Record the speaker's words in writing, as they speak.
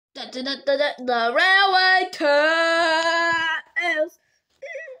The railway tales.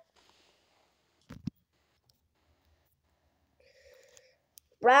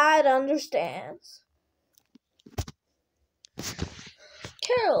 Brad understands.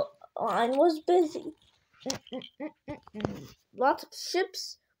 Caroline was busy. Lots of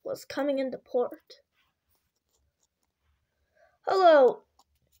ships was coming into port. Hello,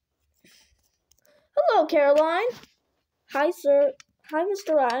 Caroline. Hi, sir. Hi,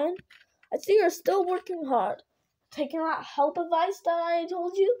 Mr. Ryan. I see you're still working hard. Taking that help advice that I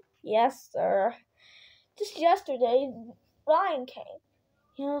told you? Yes, sir. Just yesterday, Ryan came.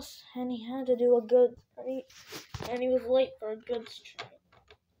 Yes, and he had to do and he was late for a goods train.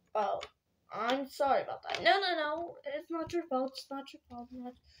 Oh, I'm sorry about that. No. It's not your fault. It's not your fault.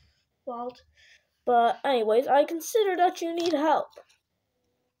 Not your fault. But anyways, I consider that you need help.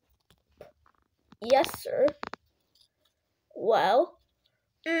 Yes, sir. Well,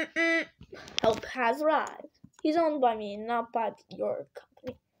 help has arrived. He's owned by me, not by your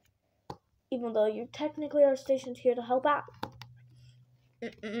company. Even though you technically are stationed here to help out.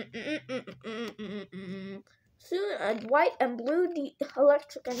 Soon a white and blue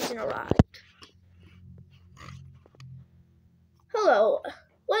electric engine arrived. Hello,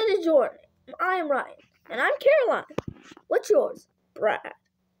 what is your name? I am Ryan, and I'm Caroline. What's yours? Brad.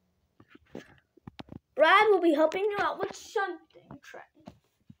 Brad will be helping you out with shunting train.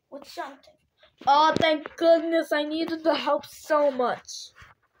 With shunting. Oh, thank goodness, I needed the help so much.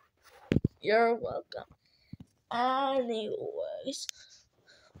 You're welcome. Anyways,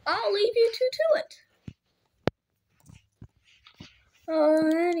 I'll leave you two to it.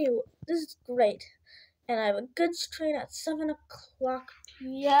 Anyway, this is great. And I have a goods train at 7 o'clock.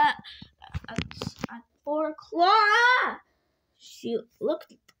 Yeah, at 4 o'clock. She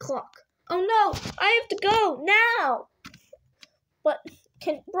looked at the clock. Oh no, I have to go now. But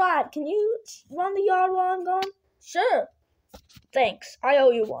Brad, can you run the yard while I'm gone? Sure. Thanks. I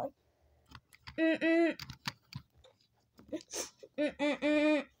owe you one.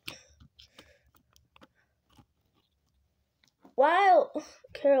 While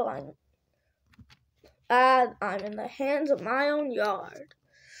Caroline, I'm in the hands of my own yard.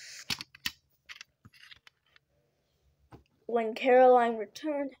 When Caroline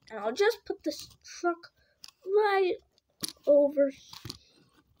returned, and I'll just put this truck right over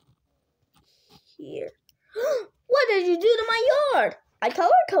here. What did you do to my yard? I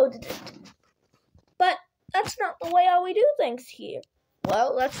color-coded it. But that's not the way how we do things here.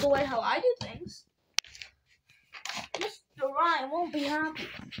 Well, that's the way how I do things. Mr. Ryan won't be happy.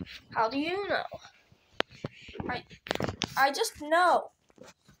 How do you know? I just know.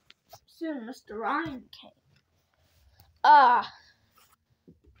 Soon Mr. Ryan came.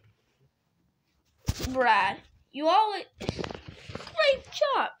 Brad, you always... Great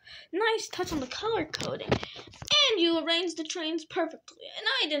job. Nice touch on the color coding. And you arranged the trains perfectly. And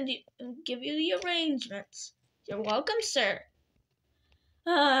I didn't even give you the arrangements. You're welcome, sir.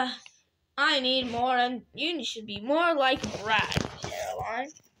 I need more, and you should be more like Brad,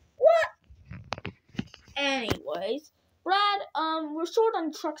 Caroline. What? Anyways, Brad, we're short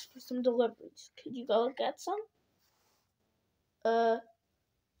on trucks for some deliveries. Could you go get some?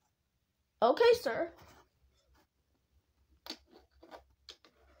 Okay, sir.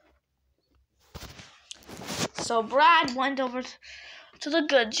 So Brad went over to the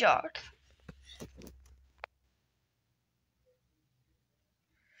goods yard.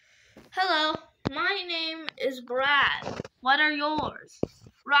 Hello, my name is Brad. What are yours?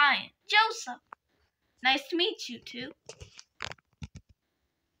 Ryan. Joseph. Nice to meet you two.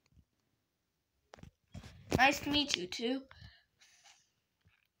 Nice to meet you two.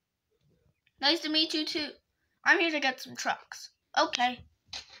 Nice to meet you too. I'm here to get some trucks. Okay.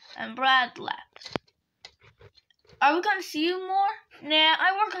 And Brad left. Are we gonna see you more? Nah,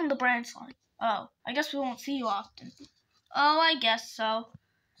 I work on the branch line. Oh, I guess we won't see you often. Oh, I guess so.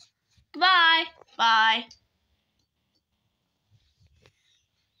 Goodbye. Bye.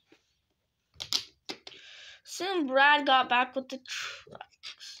 Soon Brad got back with the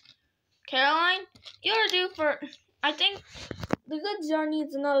trucks. Caroline, you're due for... I think the goods yard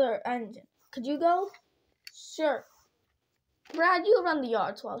needs another engine. Could you go? Sure. Brad, you run the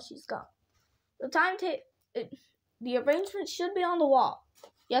yards while she's gone. The arrangement should be on the wall.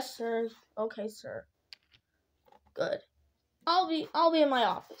 Yes, sir. Okay, sir. Good. I'll be in my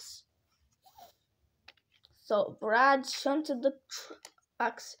office. So Brad shunted the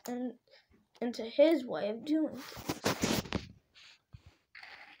trucks into his way of doing things.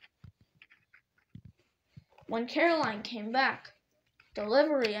 When Caroline came back,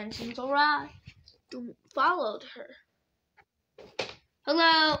 delivery engines arrived. Followed her.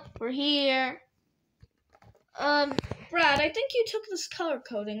 Hello, We're here. Brad, I think you took this color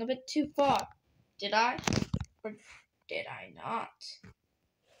coding a bit too far. Did I? Or did I not?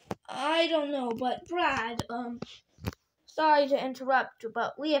 I don't know, but Brad, sorry to interrupt,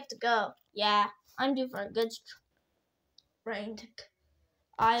 but we have to go. Yeah, I'm due for a good train to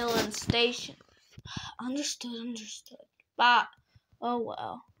Island Station. Understood. But, oh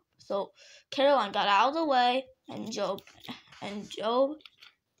well. So, Caroline got out of the way, and Job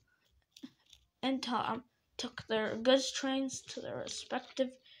and Tom took their goods trains to their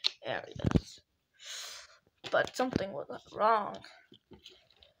respective areas. But something was wrong.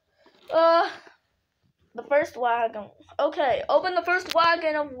 The first wagon. Okay, open the first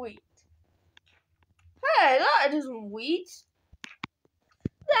wagon of wheat. Hey, that isn't wheat.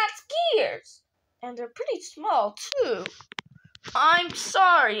 That's gears. And they're pretty small, too. I'm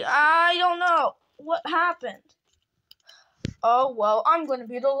sorry, I don't know what happened. Oh, well, I'm going to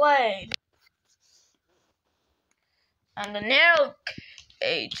be delayed. And the narrow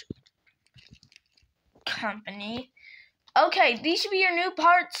gauge company. Okay, these should be your new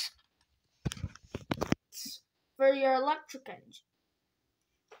parts for your electric engine.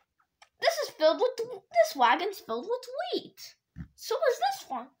 This wagon's filled with wheat. So is this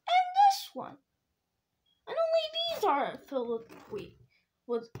one, and this one. And only these are filled with wheat,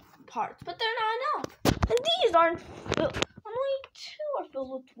 with parts, but they're not enough. And these aren't filled, only 2 are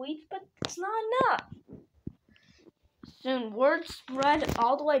filled with wheat, but it's not enough. Soon word spread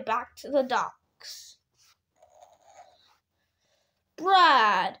all the way back to the docks.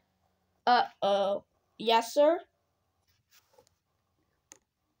 Brad! Uh-oh. Yes, sir?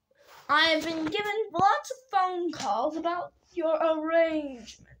 I have been given lots of phone calls about your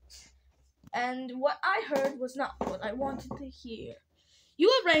arrangements, and what I heard was not what I wanted to hear.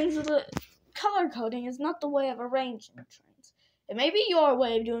 You arranged the color coding is not the way of arranging trains. It may be your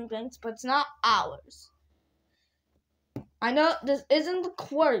way of doing things, but it's not ours. I know this isn't the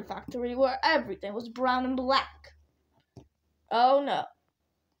quarry factory where everything was brown and black. Oh no.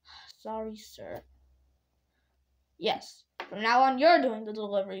 Sorry, sir. Yes. From now on, you're doing the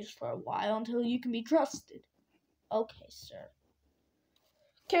deliveries for a while until you can be trusted. Okay, sir.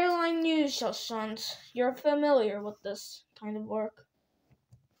 Caroline News, sons. You're familiar with this kind of work.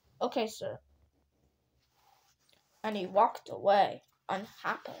 Okay, sir. And he walked away,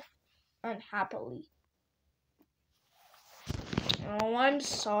 unhappily. Oh, I'm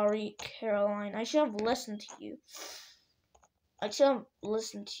sorry, Caroline. I should have listened to you. I should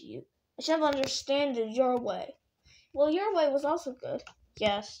have understood your way. Well, your way was also good.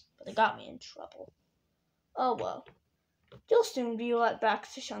 Yes, but it got me in trouble. Oh well. You'll soon be let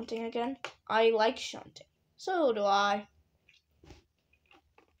back to shunting again. I like shunting. So do I.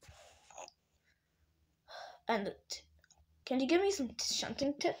 And can you give me some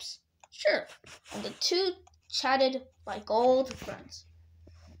shunting tips? Sure. And the 2 chatted like old friends.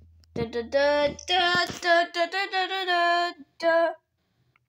 Da da da da da da da da da da.